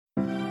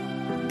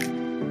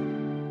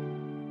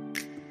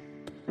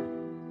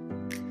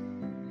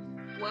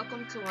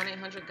Welcome to 1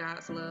 800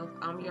 God's Love.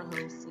 I'm your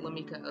host,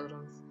 LaMika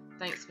Odoms.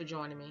 Thanks for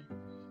joining me.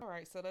 All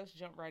right, so let's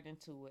jump right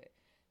into it.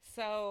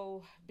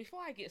 So, before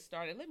I get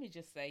started, let me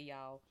just say,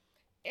 y'all,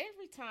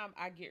 every time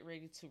I get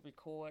ready to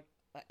record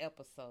an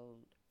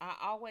episode, I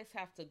always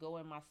have to go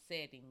in my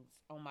settings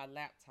on my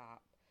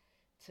laptop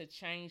to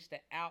change the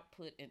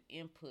output and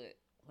input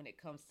when it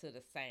comes to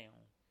the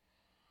sound.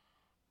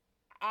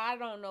 I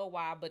don't know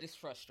why, but it's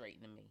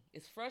frustrating to me.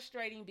 It's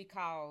frustrating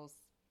because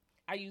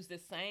I use the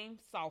same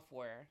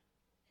software.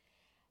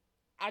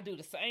 I do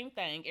the same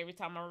thing every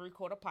time I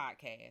record a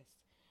podcast.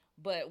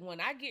 But when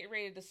I get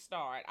ready to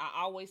start,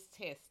 I always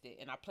test it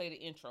and I play the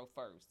intro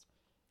first.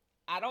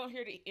 I don't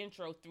hear the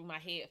intro through my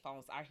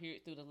headphones. I hear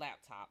it through the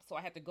laptop. So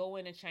I have to go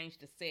in and change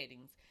the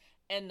settings.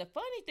 And the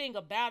funny thing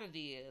about it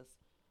is,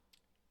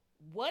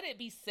 what it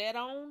be set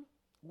on,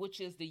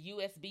 which is the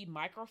USB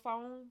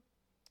microphone,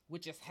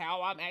 which is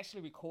how I'm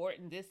actually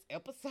recording this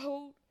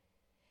episode,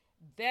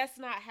 that's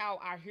not how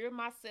I hear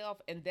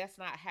myself, and that's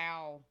not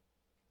how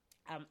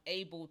I'm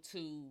able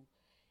to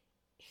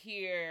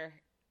hear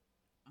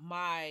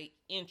my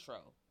intro.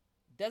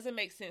 Doesn't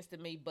make sense to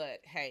me,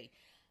 but hey,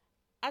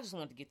 I just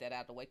wanted to get that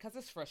out of the way because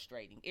it's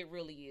frustrating. It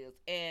really is.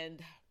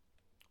 And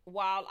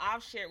while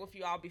I've shared with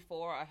you all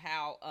before of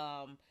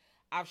how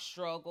I've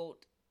struggled,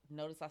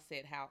 notice I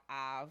said how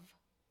I've,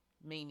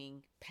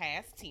 meaning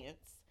past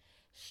tense,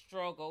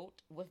 struggled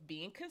with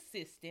being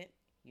consistent.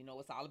 You know,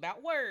 it's all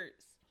about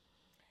words.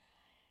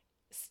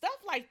 Stuff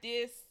like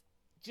this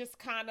just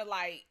kind of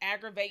like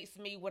aggravates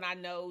me when I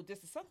know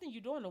this is something you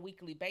do on a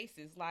weekly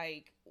basis.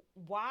 Like,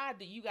 why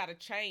do you got to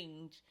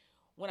change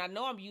when I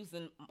know I'm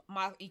using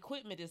my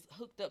equipment is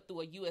hooked up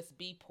through a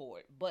USB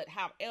port? But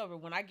however,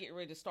 when I get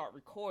ready to start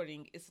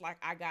recording, it's like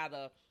I got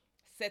to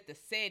set the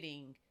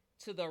setting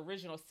to the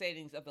original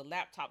settings of the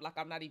laptop, like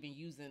I'm not even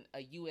using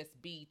a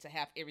USB to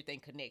have everything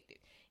connected.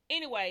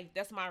 Anyway,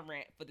 that's my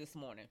rant for this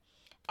morning.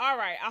 All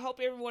right, I hope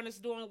everyone is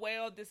doing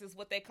well. This is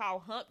what they call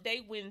Hump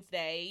Day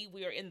Wednesday.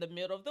 We are in the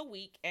middle of the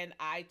week, and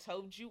I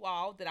told you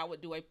all that I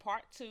would do a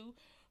part 2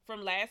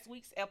 from last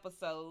week's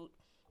episode,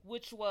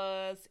 which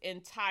was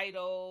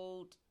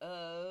entitled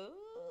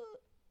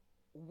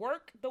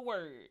Work the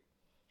Word.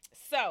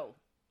 So,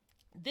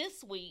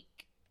 this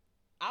week,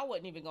 I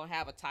wasn't even going to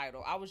have a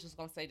title. I was just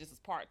going to say this is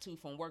part 2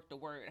 from Work the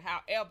Word.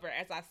 However,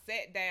 as I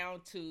sat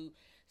down to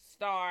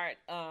start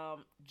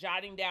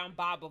jotting down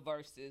Bible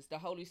verses, the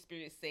Holy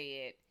Spirit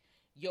said,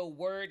 your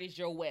word is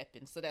your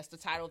weapon. So that's the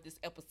title of this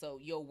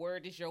episode. Your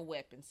word is your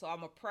weapon. So I'm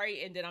going to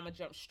pray and then I'm going to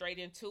jump straight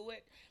into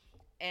it.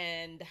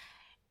 And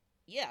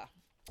yeah.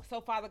 So,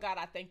 Father God,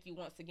 I thank you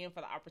once again for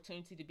the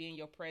opportunity to be in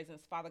your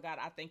presence. Father God,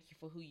 I thank you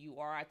for who you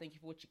are. I thank you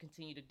for what you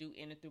continue to do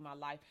in and through my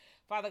life.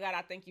 Father God,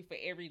 I thank you for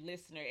every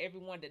listener,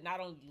 everyone that not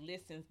only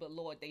listens, but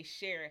Lord, they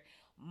share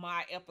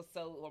my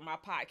episode or my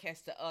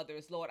podcast to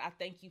others. Lord, I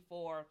thank you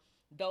for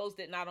those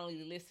that not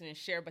only listen and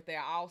share, but they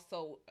are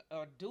also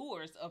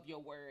doers of your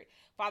word.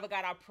 Father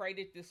God, I pray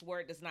that this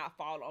word does not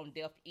fall on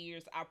deaf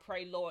ears. I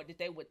pray, Lord, that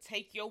they would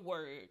take your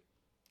word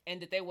and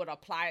that they would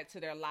apply it to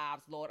their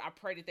lives, Lord. I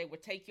pray that they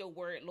would take your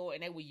word, Lord,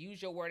 and they would use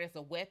your word as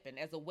a weapon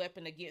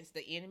against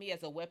the enemy,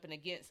 as a weapon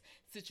against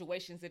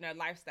situations in their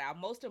lifestyle.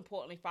 Most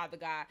importantly, Father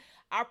God,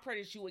 I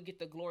pray that you would get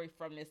the glory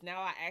from this.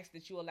 Now I ask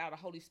that you allow the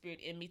Holy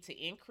Spirit in me to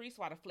increase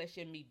while the flesh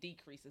in me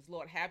decreases.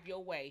 Lord, have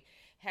your way.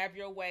 Have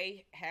your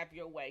way. Have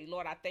your way.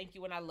 Lord, I thank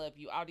you and I love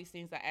you. All these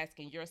things I ask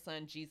in your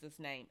son, Jesus'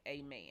 name.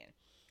 Amen.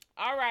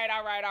 All right.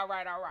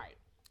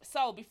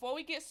 So before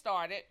we get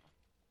started,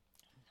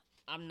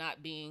 I'm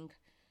not being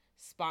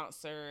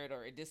sponsored,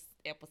 or this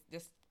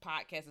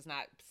podcast is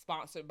not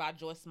sponsored by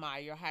Joyce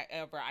Meyer.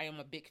 However, I am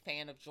a big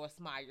fan of Joyce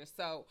Meyer.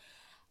 So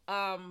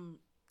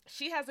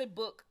she has a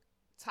book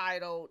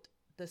titled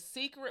The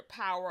Secret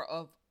Power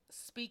of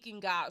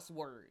Speaking God's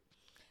Word.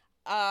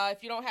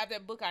 If you don't have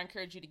that book, I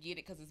encourage you to get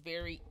it because it's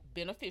very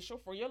beneficial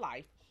for your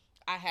life.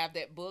 I have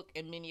that book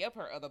and many of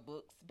her other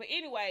books. But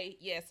anyway,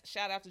 yes,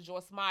 shout out to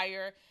Joyce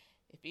Meyer.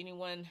 If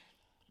anyone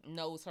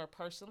knows her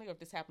personally, or if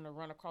this happened to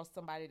run across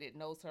somebody that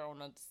knows her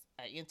on an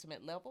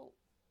intimate level,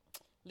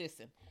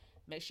 listen,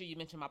 make sure you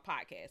mention my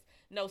podcast.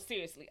 No,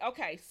 seriously.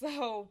 Okay,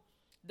 so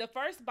the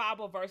first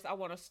Bible verse I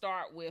want to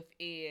start with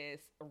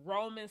is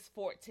Romans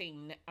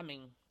 14.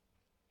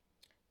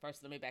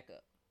 First, let me back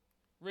up.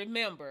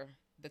 Remember,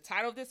 the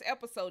title of this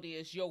episode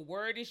is Your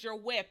Word is Your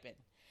Weapon.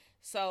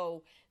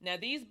 So now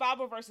these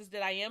Bible verses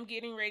that I am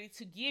getting ready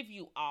to give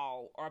you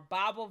all are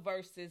Bible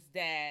verses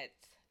that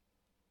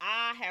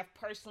I have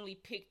personally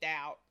picked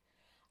out.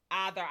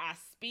 Either I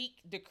speak,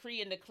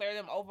 decree, and declare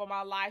them over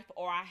my life,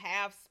 or I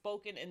have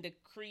spoken and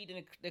decreed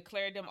and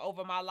declared them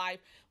over my life.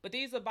 But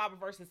these are Bible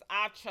verses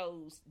I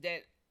chose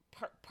that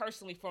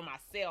personally for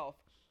myself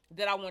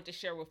that I want to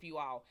share with you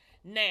all.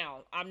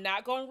 Now, I'm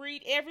not going to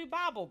read every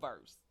Bible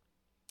verse.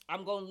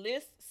 I'm going to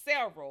list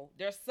several.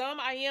 There's some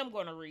I am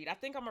going to read. I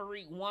think I'm going to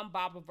read one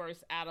Bible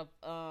verse out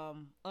of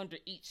under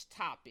each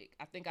topic.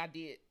 I think I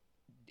did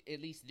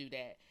at least do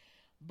that.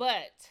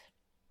 But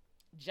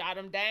jot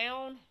them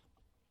down.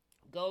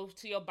 Go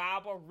to your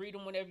Bible, read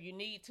them whenever you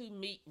need to.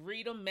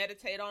 Read them,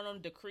 meditate on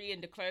them, decree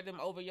and declare them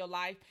over your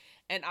life.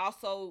 And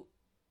also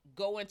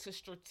go into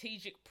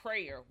strategic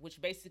prayer, which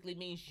basically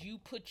means you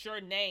put your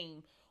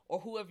name or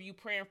whoever you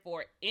praying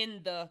for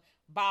in the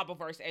Bible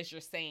verse as you're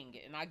saying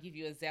it. And I'll give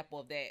you an example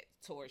of that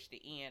towards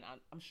the end.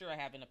 I'm sure I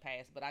have in the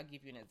past, but I'll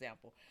give you an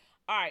example.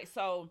 All right,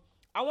 so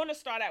I want to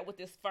start out with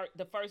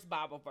the first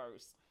Bible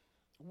verse,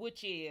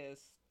 which is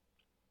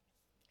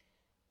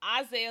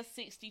Isaiah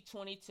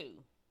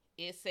 60:22.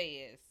 It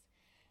says,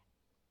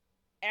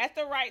 at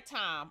the right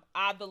time,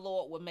 I, the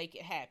Lord, will make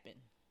it happen.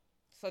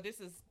 So this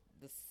is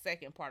the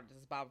second part of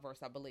this Bible verse,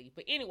 I believe.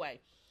 But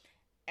anyway,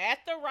 at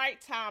the right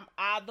time,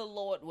 I, the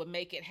Lord, will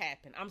make it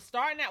happen. I'm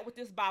starting out with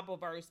this Bible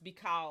verse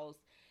because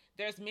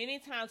there's many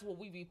times where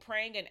we be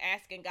praying and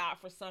asking God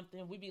for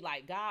something. We be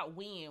like, God,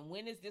 when?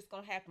 When is this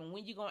going to happen?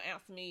 When you going to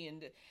answer me?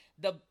 And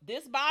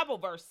this Bible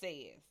verse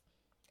says,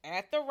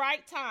 at the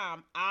right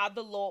time, I,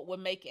 the Lord, will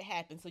make it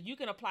happen. So you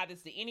can apply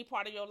this to any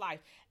part of your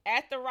life.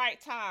 At the right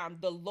time,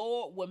 the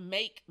Lord will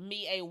make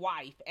me a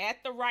wife.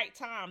 At the right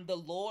time, the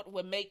Lord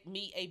will make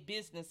me a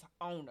business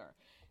owner.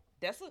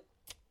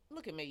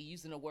 Look at me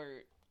using a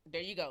word.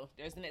 There you go.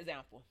 There's an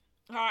example.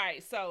 All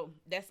right, so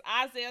that's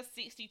Isaiah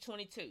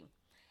 60:22.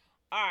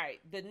 All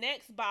right, the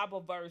next Bible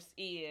verse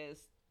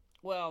is,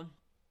 well,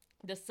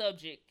 the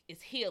subject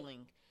is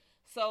healing.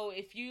 So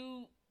if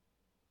you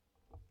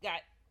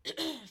got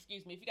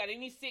excuse me, if you got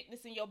any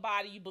sickness in your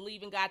body, you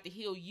believe in God to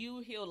heal you,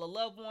 heal a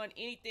loved one,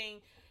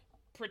 anything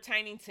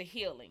pertaining to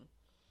healing.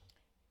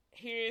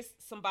 Here's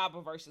some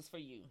Bible verses for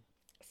you.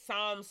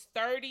 Psalms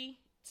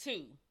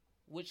 32,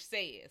 which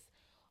says,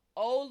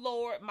 O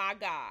Lord my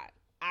God,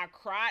 I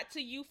cried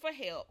to you for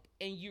help,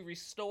 and you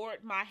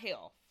restored my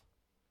health.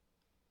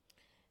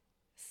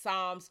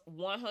 Psalms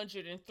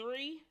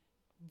 103,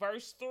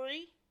 verse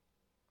 3.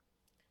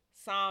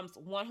 Psalms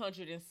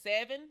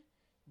 107,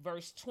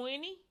 verse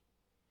 20.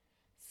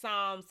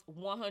 Psalms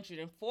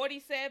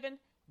 147,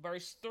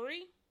 verse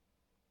 3.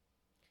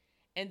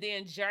 And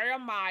then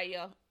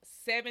Jeremiah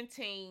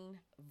 17,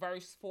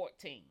 verse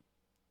 14.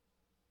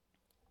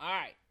 All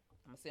right,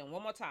 I'm going to say them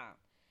one more time.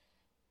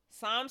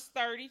 Psalms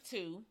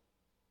 32,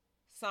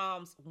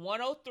 Psalms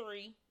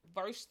 103,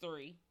 verse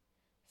 3,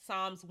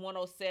 Psalms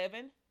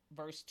 107,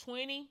 verse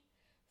 20,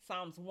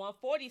 Psalms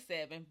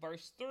 147,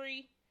 verse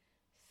 3,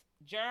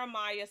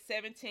 Jeremiah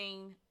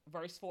 17,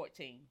 verse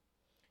 14.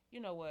 You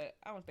know what?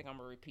 I don't think I'm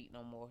going to repeat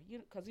no more.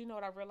 Because you know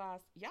what I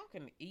realized? Y'all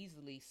can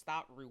easily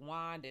stop,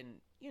 rewind,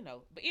 and,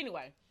 But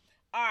anyway.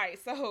 All right,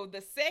 so the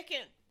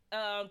second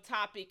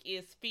topic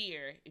is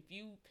fear. If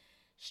you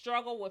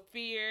struggle with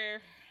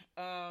fear,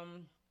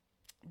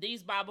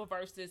 these Bible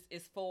verses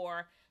is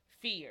for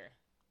fear.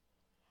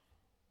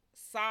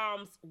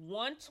 Psalms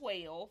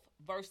 112,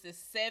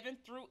 verses 7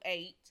 through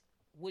 8,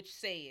 which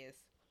says,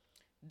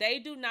 they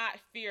do not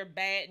fear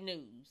bad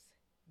news.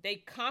 They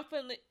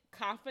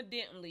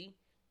confidently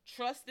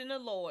trust in the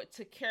Lord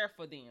to care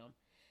for them.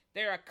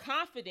 They are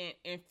confident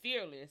and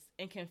fearless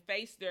and can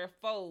face their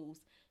foes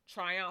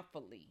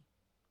triumphantly.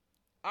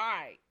 All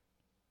right.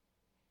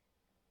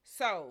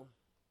 So,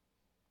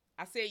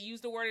 I said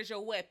use the word as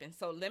your weapon.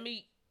 So, let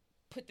me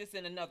put this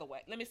in another way.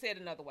 Let me say it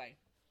another way.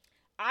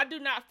 I do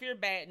not fear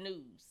bad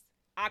news.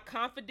 I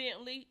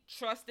confidently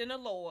trust in the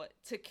Lord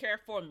to care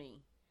for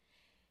me.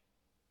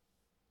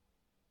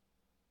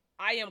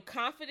 I am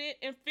confident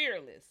and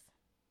fearless,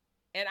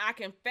 and I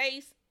can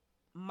face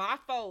my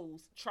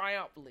foes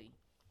triumphantly.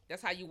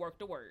 That's how you work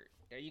the word.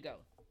 There you go.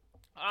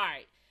 All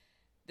right.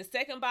 The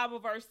second Bible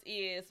verse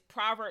is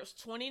Proverbs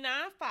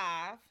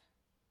 29:5,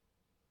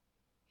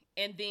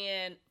 and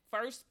then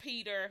 1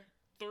 Peter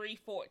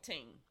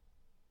 3:14.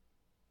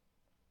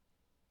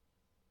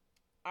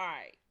 All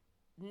right.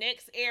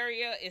 Next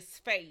area is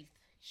faith.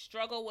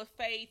 Struggle with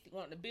faith,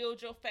 want to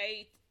build your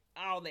faith,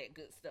 all that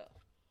good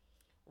stuff.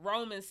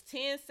 Romans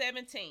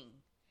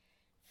 10:17.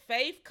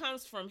 Faith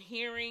comes from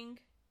hearing,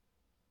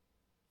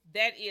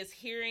 that is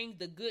hearing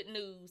the good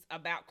news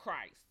about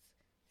Christ.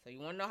 So you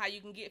want to know how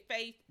you can get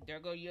faith? There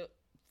go your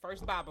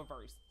first Bible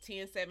verse,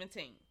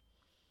 10:17.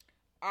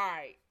 All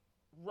right.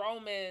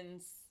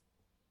 Romans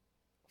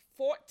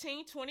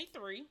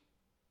 14:23.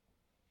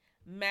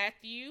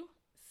 Matthew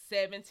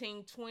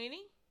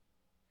 17:20.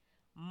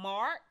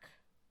 Mark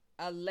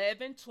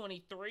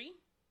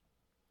 11:23.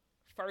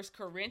 1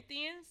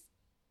 Corinthians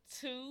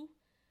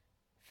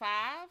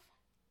 2:5.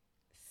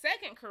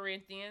 2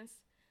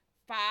 Corinthians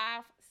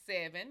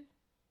 5:7.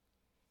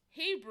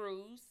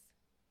 Hebrews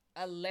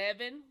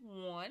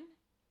 11:1.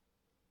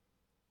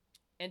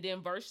 And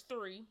then verse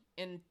 3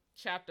 in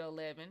chapter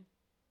 11.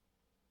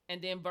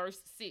 And then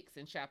verse 6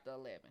 in chapter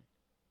 11.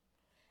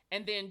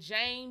 And then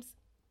James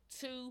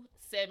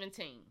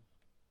 2:17.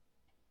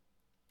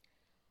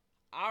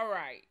 All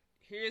right.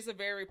 Here's a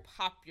very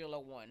popular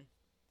one.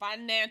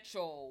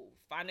 Financial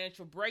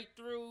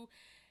breakthrough,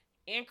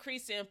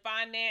 increase in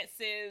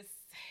finances.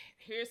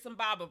 Here's some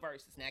Bible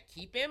verses. Now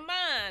keep in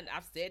mind,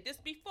 I've said this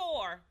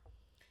before.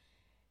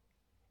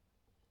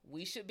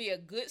 We should be a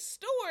good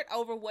steward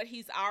over what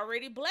he's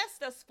already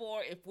blessed us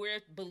for if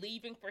we're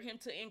believing for him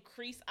to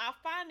increase our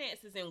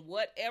finances in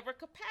whatever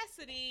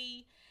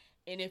capacity.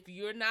 And if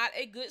you're not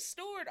a good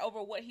steward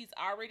over what he's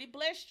already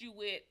blessed you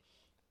with,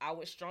 I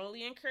would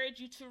strongly encourage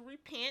you to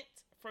repent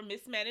for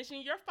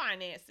mismanaging your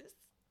finances.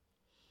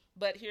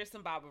 But here's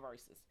some Bible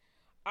verses.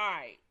 All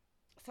right.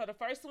 So the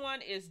first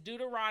one is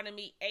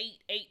Deuteronomy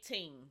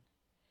 8:18.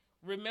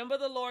 Remember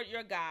the Lord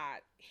your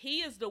God.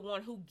 He is the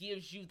one who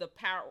gives you the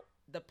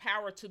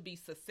power to be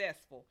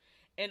successful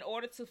in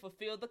order to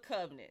fulfill the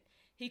covenant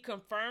he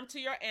confirmed to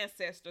your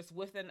ancestors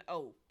with an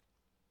oath.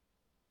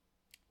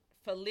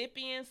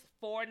 Philippians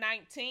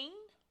 4:19.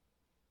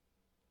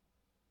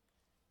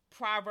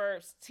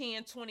 Proverbs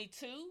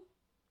 10:22,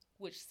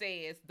 which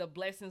says the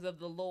blessings of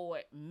the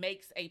Lord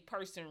makes a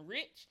person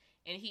rich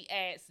and he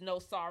adds no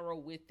sorrow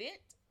with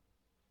it.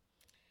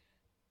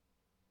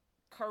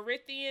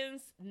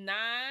 Corinthians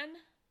 9,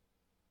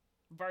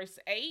 verse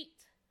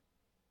 8.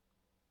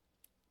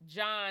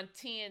 John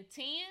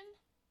 10:10.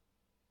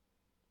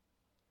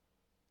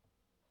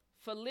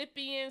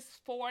 Philippians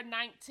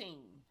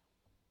 4:19,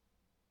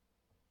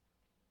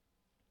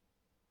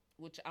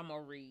 which I'm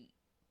going to read.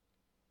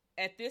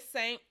 This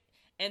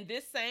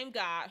same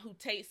God who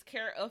takes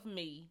care of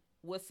me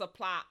will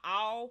supply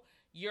all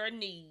your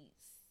needs.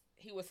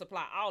 He will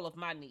supply all of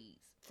my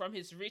needs from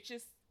his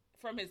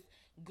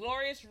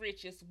glorious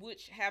riches,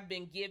 which have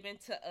been given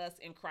to us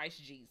in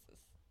Christ Jesus.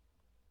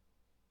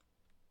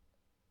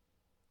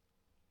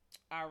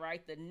 All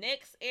right. The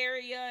next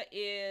area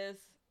is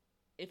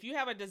if you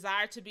have a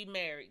desire to be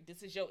married.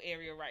 This is your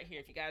area right here.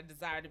 If you got a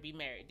desire to be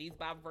married, these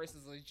Bible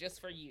verses are just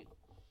for you.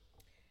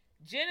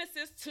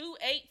 Genesis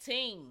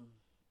 2:18.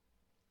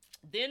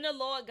 Then the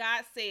Lord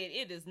God said,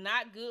 it is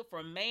not good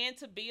for man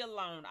to be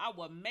alone. I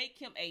will make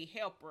him a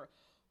helper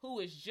who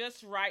is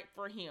just right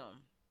for him.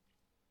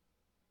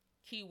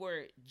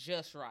 Keyword,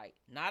 just right.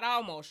 Not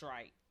almost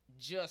right.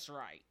 Just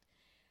right.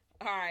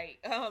 All right.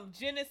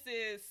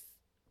 Genesis,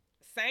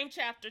 same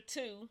chapter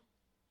 2,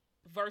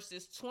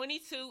 verses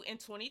 22 and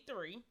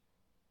 23.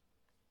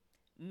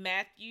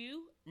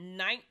 Matthew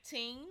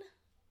 19,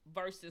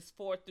 verses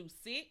 4 through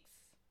 6.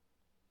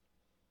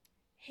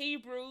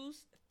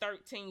 Hebrews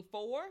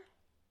 13:4.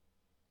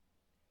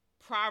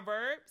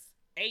 Proverbs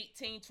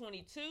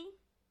 18:22.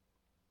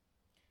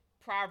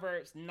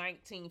 Proverbs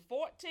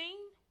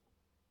 19:14.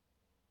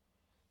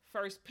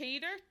 1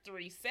 Peter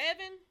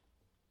 3:7.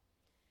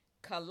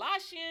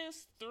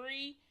 Colossians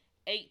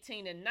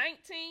 3:18 and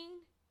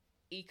 19.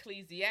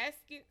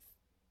 Ecclesiastes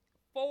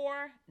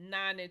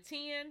 4:9 and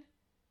 10.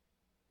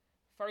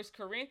 1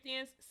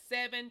 Corinthians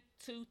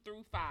 7:2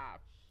 through 5.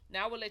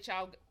 Now I will let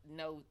y'all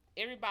know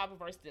every Bible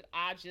verse that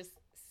I just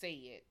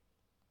said.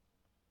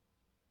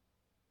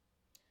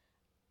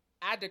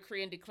 I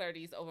decree and declare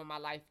these over my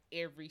life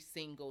every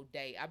single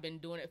day. I've been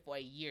doing it for a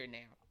year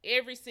now.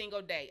 Every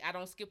single day. I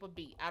don't skip a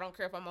beat. I don't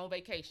care if I'm on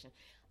vacation.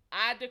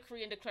 I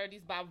decree and declare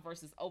these Bible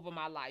verses over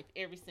my life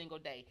every single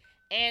day.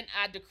 And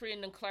I decree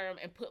and declare them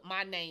and put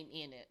my name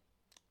in it.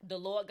 The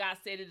Lord God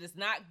said it is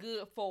not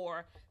good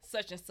for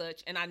such and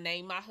such, and I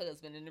name my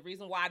husband. And the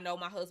reason why I know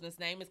my husband's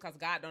name is because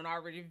God done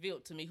already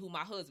revealed to me who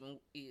my husband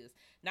is.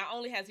 Not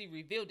only has he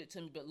revealed it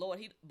to me,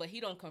 but he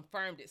done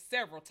confirmed it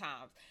several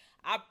times.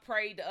 I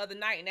prayed the other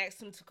night and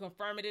asked him to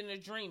confirm it in a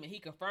dream, and he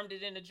confirmed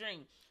it in a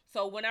dream.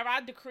 So whenever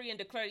I decree and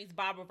declare these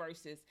Bible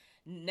verses,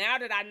 now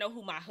that I know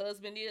who my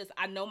husband is,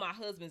 I know my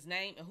husband's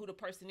name and who the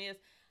person is,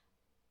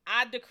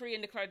 I decree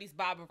and declare these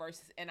Bible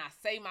verses, and I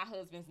say my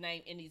husband's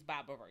name in these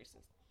Bible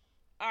verses.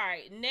 All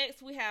right,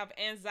 next we have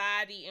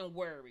anxiety and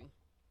worry.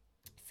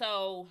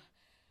 So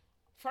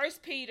 1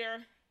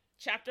 Peter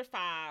chapter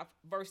 5,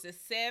 verses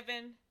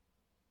 7,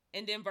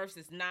 and then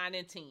verses 9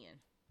 and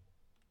 10.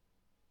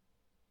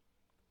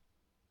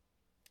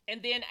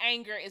 And then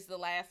anger is the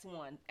last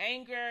one.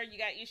 Anger, you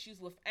got issues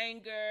with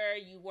anger.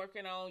 You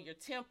working on your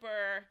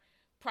temper.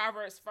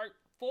 Proverbs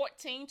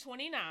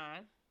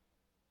 14:29.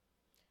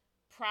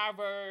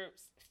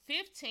 Proverbs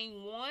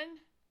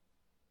 15:1.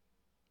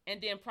 And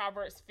then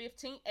Proverbs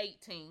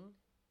 15:18.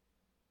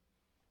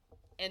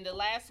 And the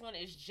last one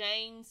is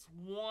James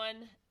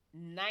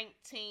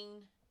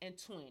 1:19 and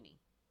 20.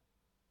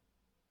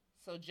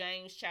 So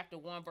James chapter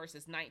 1,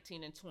 verses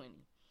 19 and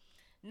 20.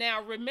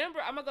 Now remember,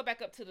 I'm going to go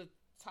back up to the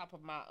top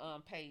of my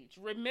page.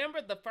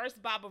 Remember the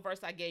first Bible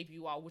verse I gave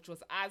you all, which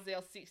was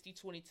Isaiah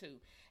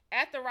 60:22.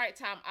 At the right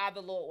time, I,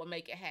 the Lord, will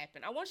make it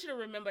happen. I want you to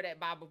remember that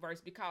Bible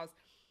verse, because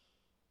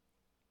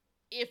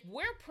if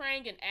we're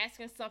praying and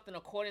asking something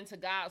according to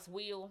God's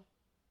will,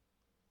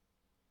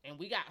 and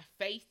we got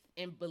faith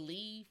and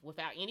believe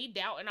without any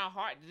doubt in our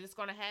heart that it's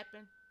going to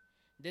happen,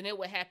 then it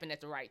will happen at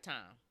the right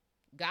time.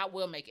 God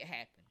will make it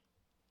happen.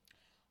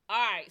 All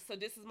right, so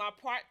this is my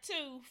part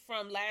 2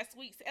 from last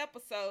week's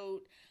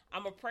episode.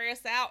 I'm going to pray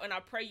us out, and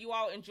I pray you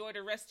all enjoy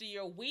the rest of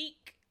your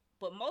week.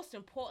 But most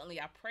importantly,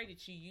 I pray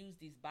that you use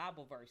these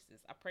Bible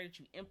verses. I pray that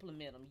you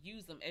implement them,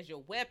 use them as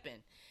your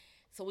weapon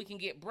so we can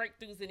get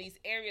breakthroughs in these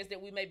areas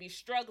that we may be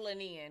struggling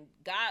in.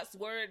 God's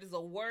word is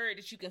a word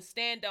that you can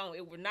stand on.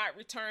 It will not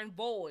return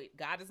void.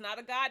 God is not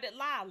a God that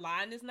lies.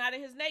 Lying is not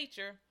in his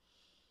nature.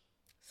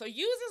 So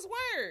use his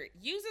word.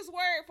 Use his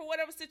word for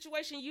whatever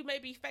situation you may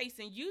be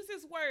facing. Use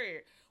his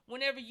word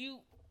whenever you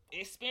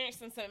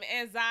experiencing some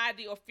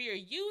anxiety or fear.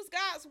 Use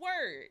God's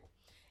word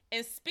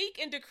and speak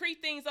and decree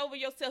things over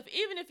yourself,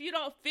 even if you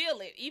don't feel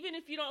it, even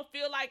if you don't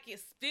feel like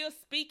it. Still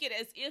speak it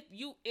as if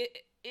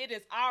it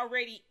is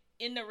already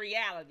in the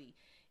reality.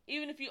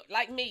 Even if you,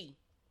 like me,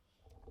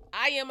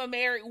 I am a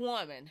married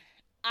woman.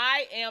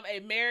 I am a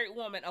married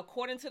woman.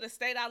 According to the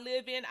state I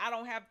live in,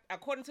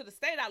 according to the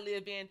state I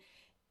live in,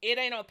 it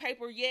ain't on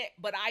paper yet,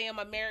 but I am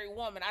a married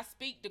woman. I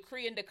speak,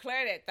 decree, and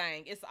declare that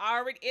thing. It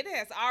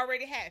has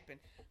already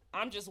happened.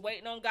 I'm just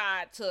waiting on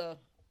God to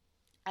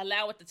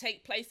allow it to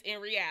take place in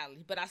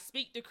reality. But I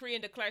speak, decree,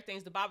 and declare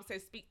things. The Bible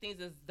says speak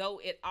things as though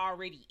it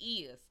already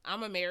is.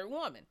 I'm a married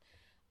woman.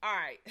 All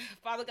right.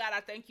 Father God, I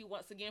thank you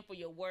once again for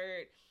your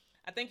word.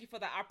 I thank you for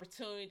the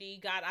opportunity.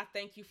 God, I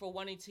thank you for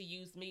wanting to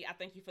use me. I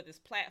thank you for this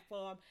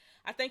platform.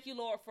 I thank you,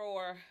 Lord,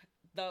 for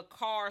the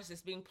cars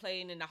that's being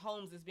played in, the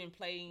homes that's being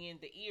played in,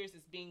 the ears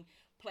that's being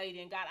played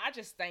in. God, I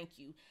just thank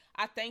you.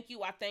 I thank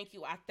you. I thank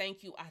you. I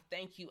thank you. I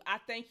thank you. I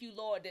thank you,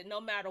 Lord, that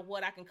no matter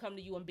what, I can come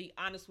to you and be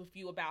honest with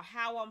you about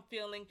how I'm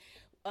feeling,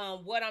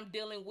 what I'm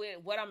dealing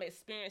with, what I'm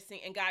experiencing.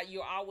 And God,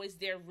 you're always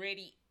there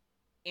ready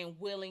and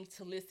willing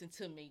to listen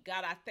to me.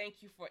 God, I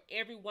thank you for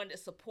everyone that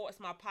supports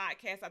my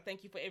podcast. I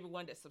thank you for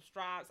everyone that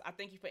subscribes. I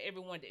thank you for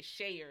everyone that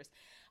shares.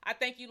 I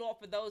thank you, Lord,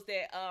 for those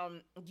that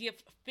give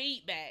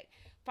feedback.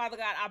 Father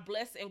God, I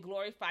bless and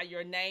glorify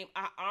your name.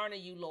 I honor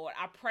you, Lord.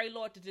 I pray,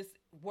 Lord, that this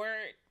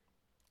word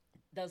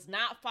does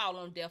not fall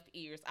on deaf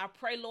ears. I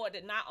pray, Lord,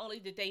 that not only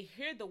did they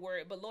hear the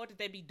word, but Lord, that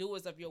they be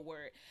doers of your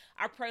word.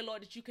 I pray,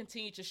 Lord, that you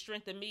continue to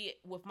strengthen me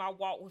with my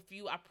walk with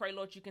you. I pray,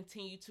 Lord, you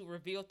continue to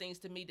reveal things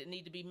to me that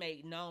need to be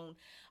made known.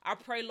 I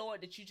pray,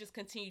 Lord, that you just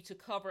continue to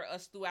cover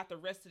us throughout the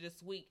rest of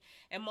this week.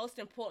 And most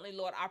importantly,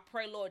 Lord, I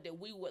pray, Lord, that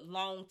we would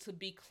long to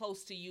be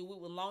close to you. We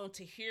would long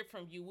to hear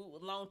from you. We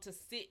would long to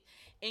sit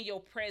in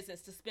your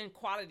presence, to spend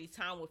quality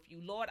time with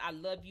you. Lord, I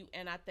love you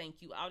and I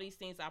thank you. All these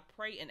things I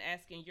pray and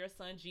ask in your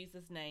son,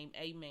 Jesus' name.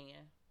 Amen.